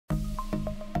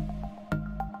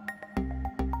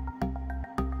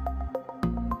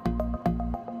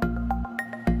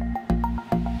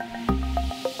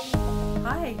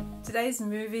Today's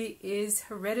movie is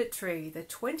Hereditary, the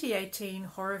 2018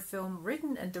 horror film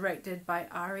written and directed by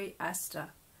Ari Aster.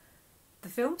 The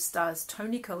film stars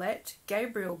Toni Collette,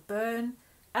 Gabriel Byrne,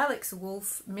 Alex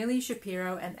Wolff, Millie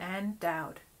Shapiro and Anne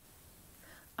Dowd.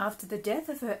 After the death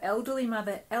of her elderly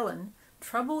mother Ellen,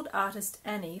 troubled artist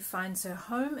Annie finds her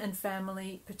home and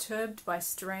family perturbed by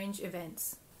strange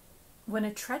events. When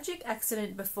a tragic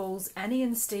accident befalls Annie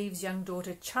and Steve's young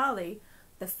daughter Charlie,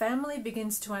 the family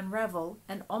begins to unravel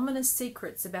and ominous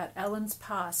secrets about Ellen's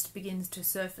past begins to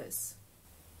surface.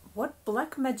 What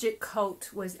black magic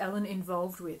cult was Ellen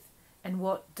involved with, and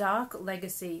what dark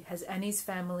legacy has Annie's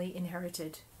family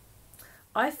inherited?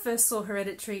 I first saw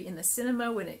Hereditary in the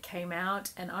cinema when it came out,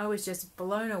 and I was just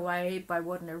blown away by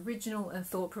what an original and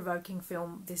thought-provoking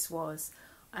film this was.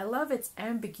 I love its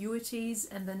ambiguities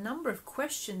and the number of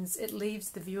questions it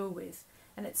leaves the viewer with,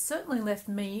 and it certainly left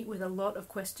me with a lot of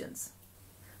questions.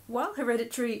 While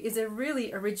Hereditary is a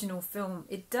really original film,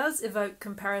 it does evoke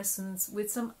comparisons with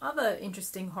some other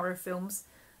interesting horror films,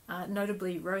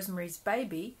 notably Rosemary's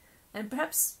Baby, and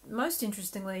perhaps most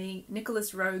interestingly,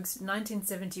 Nicholas Roeg's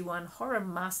 1971 horror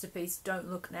masterpiece Don't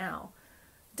Look Now.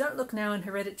 Don't Look Now and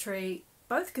Hereditary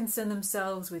both concern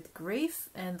themselves with grief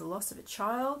and the loss of a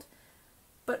child,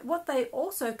 but what they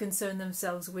also concern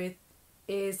themselves with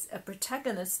is a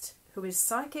protagonist who is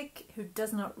psychic, who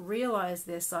does not realize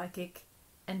they're psychic,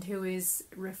 and who is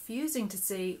refusing to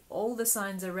see all the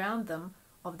signs around them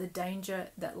of the danger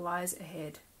that lies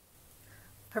ahead.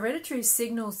 Hereditary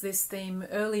signals this theme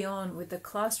early on with the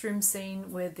classroom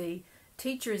scene where the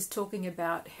teacher is talking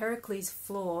about Heracles'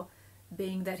 flaw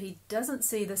being that he doesn't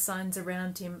see the signs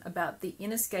around him about the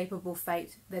inescapable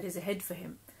fate that is ahead for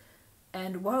him.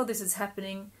 And while this is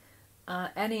happening,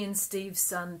 Annie and Steve's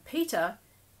son Peter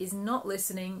is not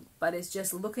listening but is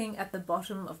just looking at the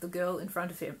bottom of the girl in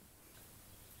front of him.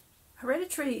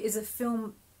 Hereditary is a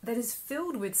film that is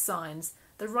filled with signs.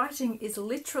 The writing is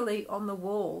literally on the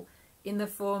wall in the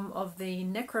form of the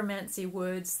necromancy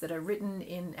words that are written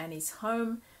in Annie's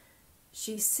home.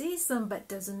 She sees them but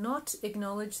does not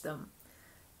acknowledge them.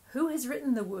 Who has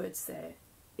written the words there?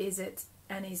 Is it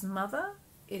Annie's mother?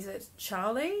 Is it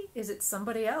Charlie? Is it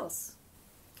somebody else?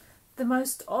 The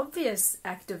most obvious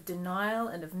act of denial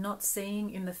and of not seeing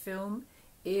in the film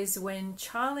is when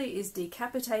Charlie is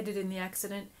decapitated in the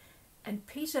accident and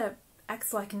Peter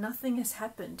acts like nothing has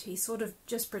happened. He sort of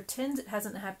just pretends it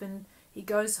hasn't happened. He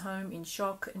goes home in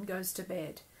shock and goes to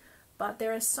bed. But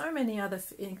there are so many other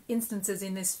instances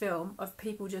in this film of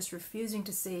people just refusing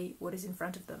to see what is in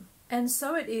front of them. And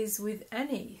so it is with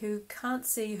Annie, who can't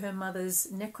see her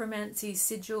mother's necromancy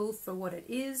sigil for what it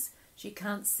is. She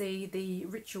can't see the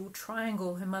ritual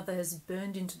triangle her mother has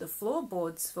burned into the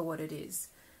floorboards for what it is.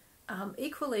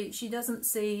 Equally, she doesn't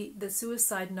see the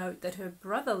suicide note that her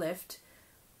brother left,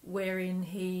 wherein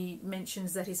he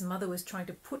mentions that his mother was trying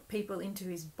to put people into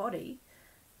his body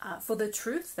for the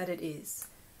truth that it is.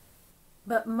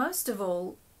 But most of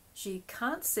all, she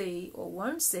can't see or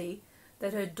won't see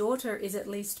that her daughter is at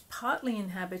least partly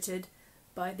inhabited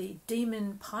by the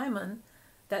demon Paimon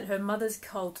that her mother's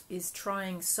cult is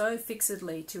trying so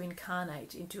fixedly to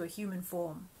incarnate into a human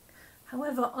form.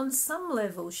 However, on some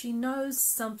level, she knows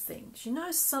something. She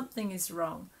knows something is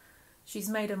wrong. She's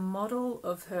made a model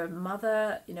of her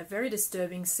mother in a very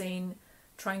disturbing scene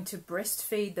trying to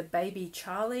breastfeed the baby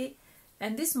Charlie,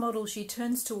 and this model she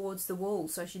turns towards the wall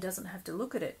so she doesn't have to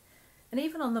look at it. And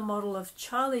even on the model of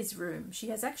Charlie's room, she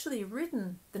has actually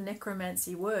written the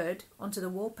necromancy word onto the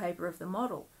wallpaper of the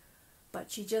model,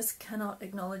 but she just cannot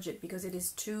acknowledge it because it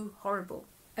is too horrible.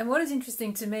 And what is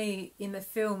interesting to me in the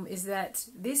film is that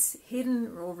this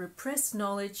hidden or repressed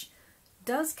knowledge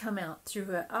does come out through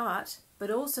her art, but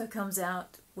also comes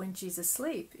out when she's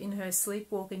asleep, in her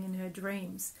sleepwalking in her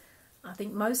dreams. I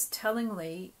think most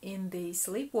tellingly in the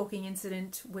sleepwalking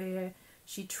incident where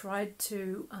she tried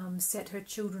to set her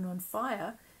children on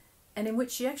fire, and in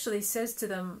which she actually says to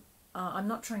them, I'm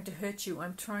not trying to hurt you,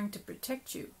 I'm trying to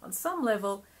protect you. On some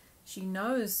level, she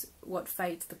knows what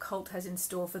fate the cult has in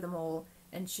store for them all,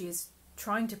 and she is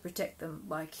trying to protect them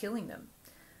by killing them.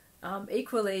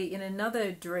 Equally, in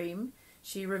another dream,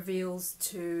 she reveals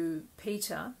to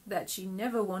Peter that she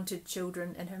never wanted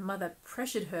children and her mother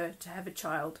pressured her to have a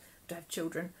child, to have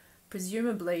children,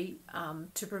 presumably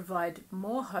to provide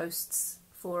more hosts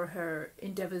for her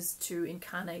endeavours to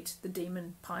incarnate the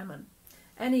demon Paimon.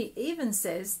 Annie even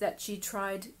says that she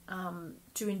tried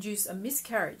to induce a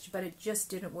miscarriage, but it just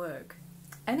didn't work.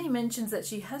 Annie mentions that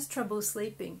she has trouble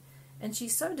sleeping, and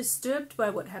she's so disturbed by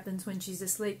what happens when she's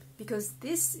asleep because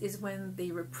this is when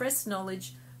the repressed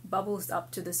knowledge bubbles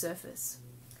up to the surface.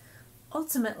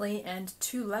 Ultimately, and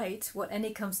too late, what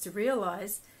Annie comes to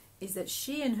realise is that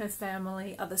she and her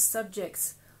family are the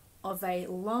subjects of a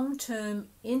long-term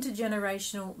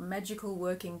intergenerational magical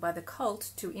working by the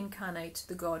cult to incarnate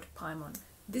the god Paimon.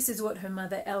 This is what her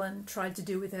mother Ellen tried to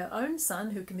do with her own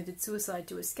son, who committed suicide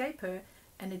to escape her,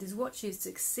 and it is what she has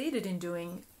succeeded in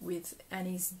doing with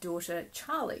Annie's daughter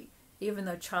Charlie, even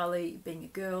though Charlie, being a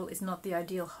girl, is not the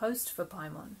ideal host for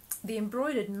Paimon. The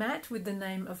embroidered mat with the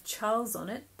name of Charles on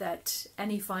it that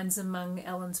Annie finds among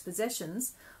Ellen's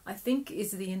possessions, I think,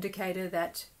 is the indicator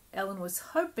that Ellen was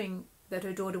hoping that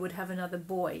her daughter would have another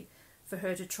boy for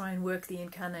her to try and work the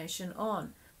incarnation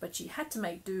on, but she had to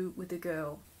make do with a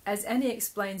girl. As Annie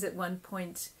explains at one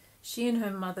point, she and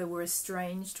her mother were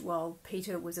estranged while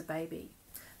Peter was a baby.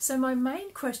 So my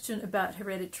main question about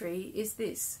Hereditary is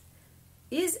this.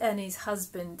 Is Annie's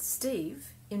husband,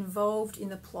 Steve, involved in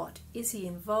the plot? Is he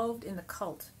involved in the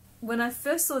cult? When I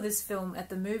first saw this film at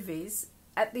the movies,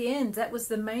 at the end, that was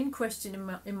the main question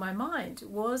in my mind.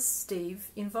 Was Steve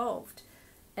involved?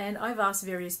 And I've asked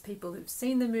various people who've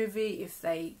seen the movie if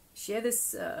they share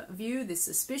this view, this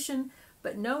suspicion,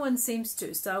 but no one seems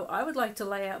to. So I would like to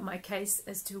lay out my case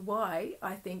as to why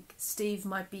I think Steve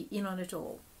might be in on it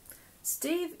all.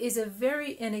 Steve is a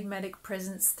very enigmatic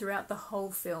presence throughout the whole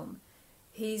film.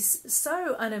 He's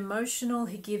so unemotional,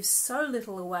 he gives so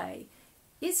little away.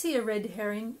 Is he a red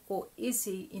herring or is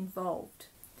he involved?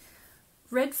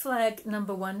 Red flag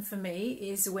number one for me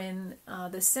is when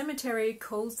the cemetery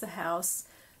calls the house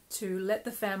to let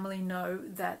the family know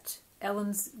that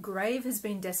Ellen's grave has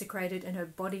been desecrated and her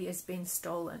body has been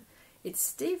stolen. It's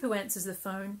Steve who answers the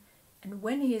phone, and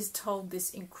when he is told this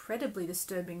incredibly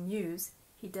disturbing news,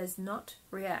 he does not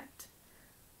react.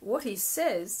 What he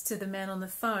says to the man on the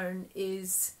phone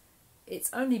is, "It's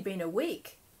only been a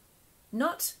week."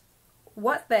 Not,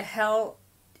 "What the hell?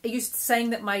 Are you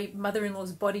saying that my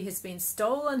mother-in-law's body has been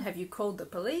stolen? Have you called the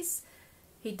police?"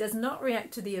 He does not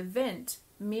react to the event,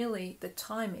 merely the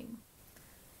timing.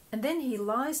 And then he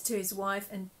lies to his wife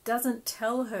and doesn't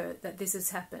tell her that this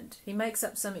has happened. He makes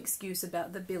up some excuse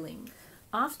about the billing.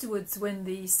 Afterwards, when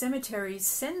the cemetery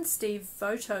sends Steve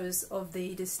photos of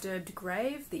the disturbed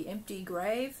grave, the empty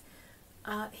grave,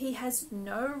 he has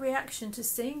no reaction to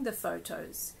seeing the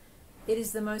photos. It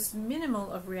is the most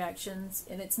minimal of reactions,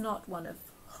 and it's not one of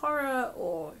horror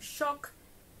or shock.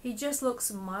 He just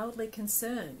looks mildly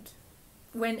concerned.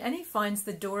 When Annie finds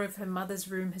the door of her mother's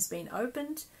room has been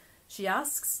opened, she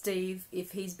asks Steve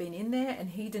if he's been in there,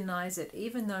 and he denies it,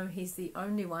 even though he's the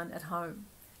only one at home.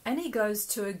 Annie goes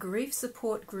to a grief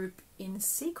support group in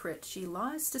secret. She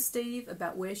lies to Steve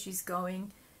about where she's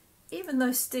going. Even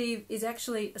though Steve is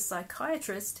actually a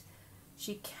psychiatrist,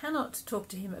 she cannot talk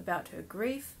to him about her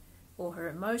grief or her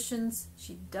emotions.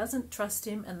 She doesn't trust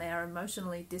him, and they are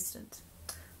emotionally distant.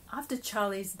 After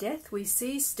Charlie's death, we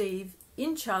see Steve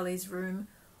in Charlie's room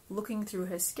looking through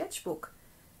her sketchbook.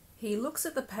 He looks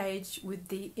at the page with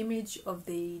the image of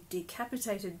the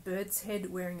decapitated bird's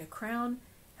head wearing a crown,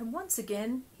 and once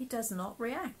again he does not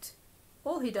react.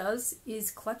 All he does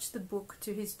is clutch the book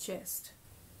to his chest.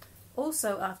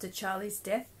 Also, after Charlie's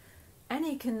death,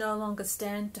 Annie can no longer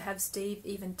stand to have Steve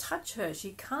even touch her.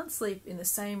 She can't sleep in the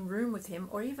same room with him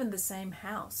or even the same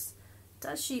house.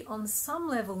 Does she on some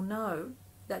level know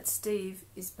that Steve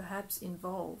is perhaps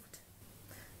involved?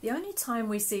 The only time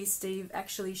we see Steve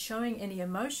actually showing any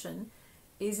emotion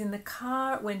is in the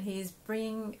car when he is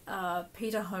bringing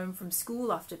Peter home from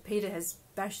school after Peter has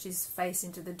bashed his face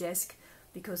into the desk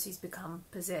because he's become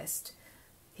possessed.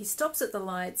 He stops at the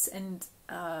lights and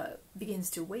begins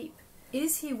to weep.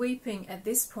 Is he weeping at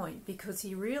this point because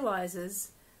he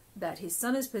realizes that his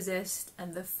son is possessed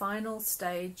and the final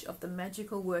stage of the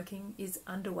magical working is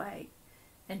underway,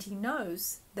 and he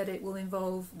knows that it will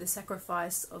involve the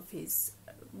sacrifice of his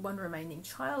one remaining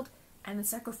child and the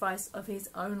sacrifice of his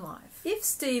own life? If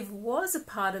Steve was a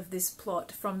part of this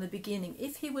plot from the beginning,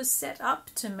 if he was set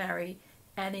up to marry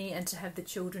Annie and to have the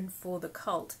children for the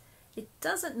cult, it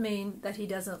doesn't mean that he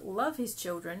doesn't love his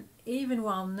children, even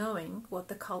while knowing what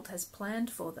the cult has planned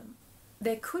for them.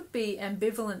 There could be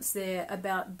ambivalence there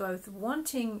about both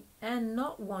wanting and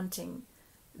not wanting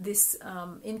this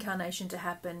incarnation to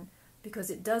happen, because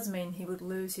it does mean he would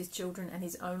lose his children and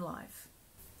his own life.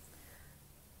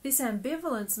 This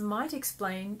ambivalence might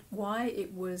explain why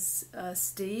it was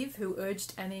Steve who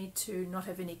urged Annie to not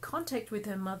have any contact with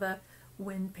her mother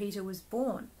when Peter was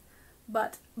born.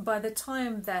 But by the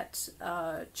time that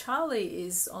Charlie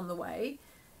is on the way,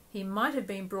 he might have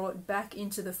been brought back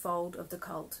into the fold of the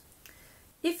cult.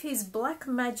 If his black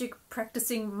magic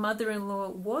practicing mother-in-law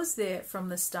was there from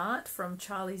the start, from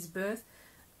Charlie's birth,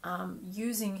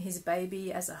 using his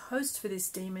baby as a host for this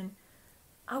demon,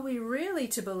 Are we really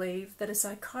to believe that a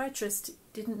psychiatrist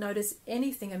didn't notice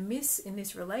anything amiss in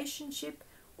this relationship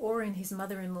or in his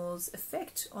mother-in-law's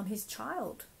effect on his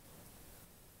child?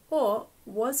 Or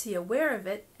was he aware of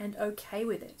it and okay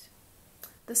with it?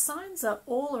 The signs are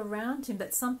all around him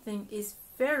that something is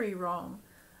very wrong.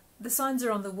 The signs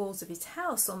are on the walls of his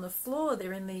house, on the floor,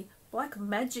 they're in the black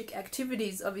magic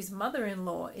activities of his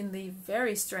mother-in-law, in the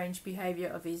very strange behaviour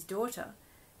of his daughter.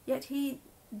 Yet he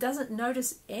doesn't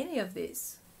notice any of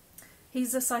this.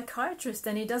 He's a psychiatrist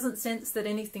and he doesn't sense that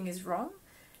anything is wrong.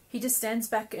 He just stands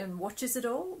back and watches it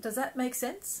all. Does that make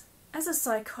sense? As a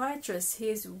psychiatrist, he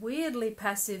is weirdly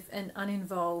passive and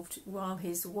uninvolved while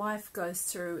his wife goes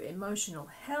through emotional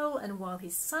hell and while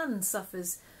his son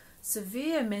suffers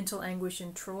severe mental anguish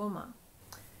and trauma.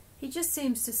 He just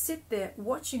seems to sit there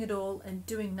watching it all and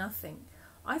doing nothing.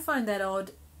 I find that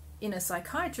odd in a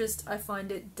psychiatrist. I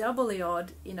find it doubly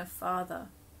odd in a father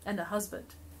and a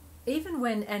husband. Even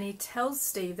when Annie tells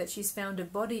Steve that she's found a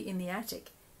body in the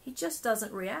attic, he just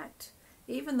doesn't react,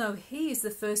 even though he is the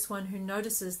first one who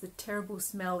notices the terrible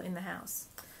smell in the house.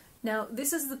 Now,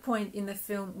 this is the point in the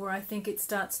film where I think it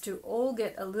starts to all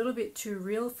get a little bit too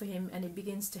real for him and he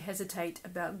begins to hesitate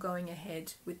about going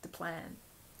ahead with the plan.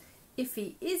 If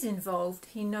he is involved,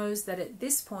 he knows that at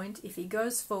this point, if he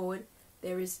goes forward,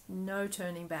 there is no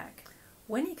turning back.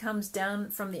 When he comes down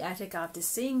from the attic after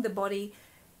seeing the body,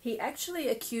 he actually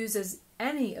accuses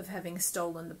Annie of having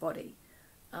stolen the body.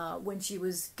 When she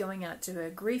was going out to her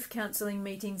grief counselling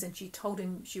meetings and she told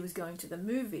him she was going to the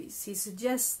movies, he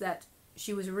suggests that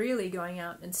she was really going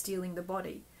out and stealing the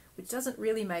body, which doesn't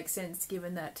really make sense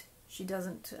given that she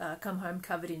doesn't come home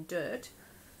covered in dirt.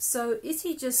 So is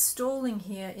he just stalling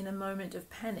here in a moment of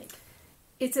panic?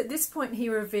 It's at this point he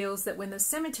reveals that when the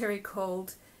cemetery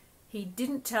called, he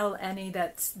didn't tell Annie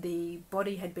that the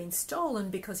body had been stolen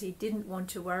because he didn't want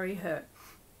to worry her.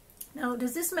 Now,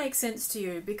 does this make sense to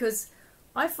you? Because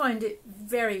I find it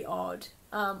very odd.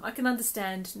 I can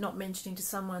understand not mentioning to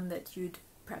someone that you'd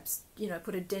perhaps,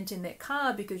 put a dent in their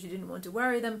car because you didn't want to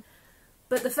worry them.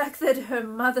 But the fact that her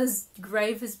mother's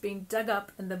grave has been dug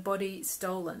up and the body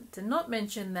stolen, to not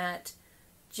mention that,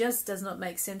 just does not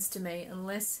make sense to me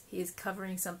unless he is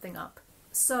covering something up.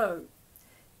 So,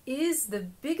 is the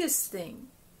biggest thing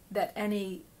that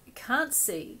Annie can't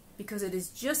see, because it is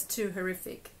just too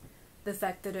horrific, the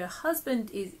fact that her husband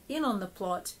is in on the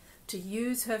plot to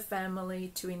use her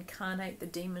family to incarnate the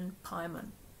demon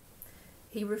Paimon.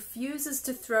 He refuses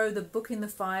to throw the book in the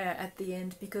fire at the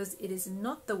end because it is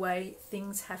not the way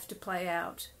things have to play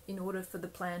out in order for the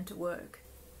plan to work.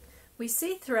 We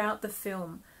see throughout the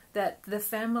film that the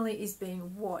family is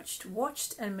being watched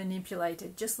and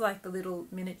manipulated, just like the little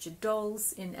miniature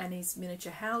dolls in Annie's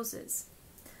miniature houses.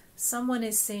 Someone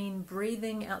is seen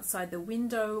breathing outside the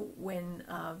window when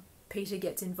Peter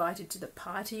gets invited to the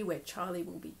party where Charlie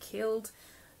will be killed.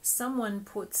 Someone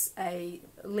puts a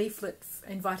leaflet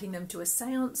inviting them to a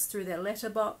seance through their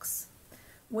letterbox.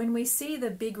 When we see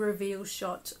the big reveal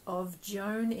shot of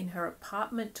Joan in her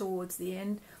apartment towards the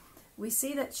end, we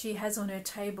see that she has on her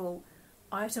table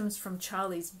items from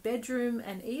Charlie's bedroom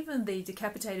and even the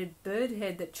decapitated bird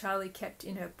head that Charlie kept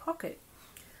in her pocket.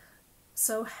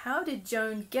 So how did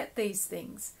Joan get these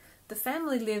things? The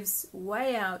family lives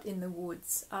way out in the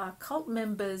woods. Are cult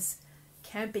members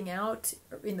camping out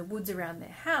in the woods around their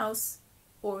house,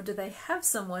 or do they have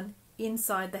someone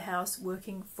inside the house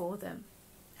working for them?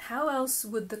 How else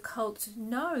would the cult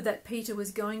know that Peter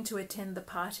was going to attend the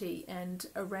party and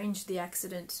arrange the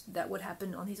accident that would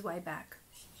happen on his way back?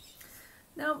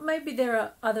 Now, maybe there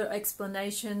are other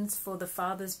explanations for the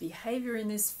father's behaviour in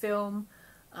this film.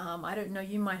 I don't know,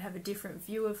 you might have a different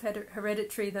view of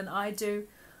Hereditary than I do,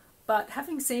 but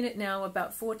having seen it now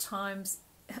about 4 times,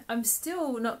 I'm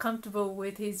still not comfortable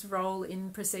with his role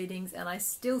in proceedings, and I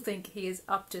still think he is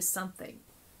up to something.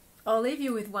 I'll leave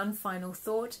you with one final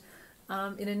thought.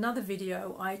 In another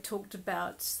video, I talked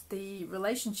about the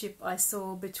relationship I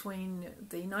saw between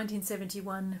the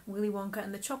 1971 Willy Wonka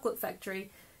and the Chocolate Factory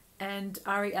and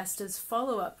Ari Aster's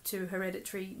follow-up to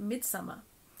Hereditary, Midsummer.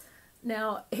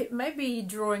 Now, it may be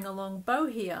drawing a long bow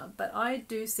here, but I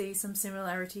do see some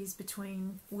similarities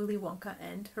between Willy Wonka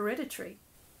and Hereditary.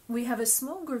 We have a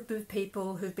small group of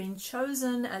people who've been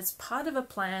chosen as part of a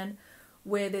plan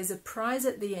where there's a prize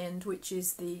at the end, which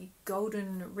is the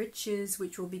golden riches,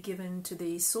 which will be given to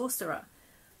the sorcerer.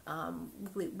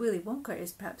 Willy Wonka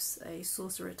is perhaps a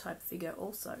sorcerer type figure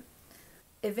also.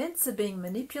 Events are being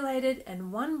manipulated,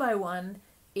 and one by one,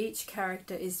 each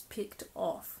character is picked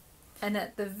off. And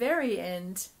at the very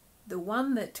end, the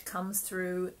one that comes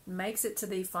through, makes it to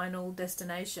the final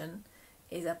destination,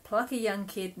 is a plucky young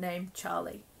kid named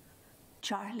Charlie.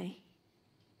 Charlie.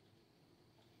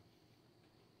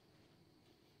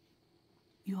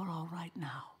 You're all right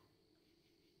now.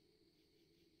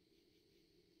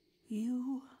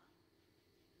 You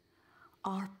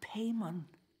are Paimon,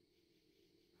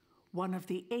 one of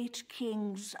the 8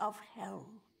 kings of hell.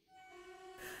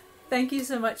 Thank you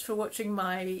so much for watching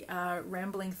my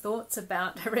rambling thoughts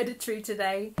about Hereditary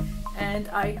today, and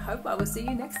I hope I will see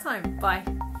you next time. Bye.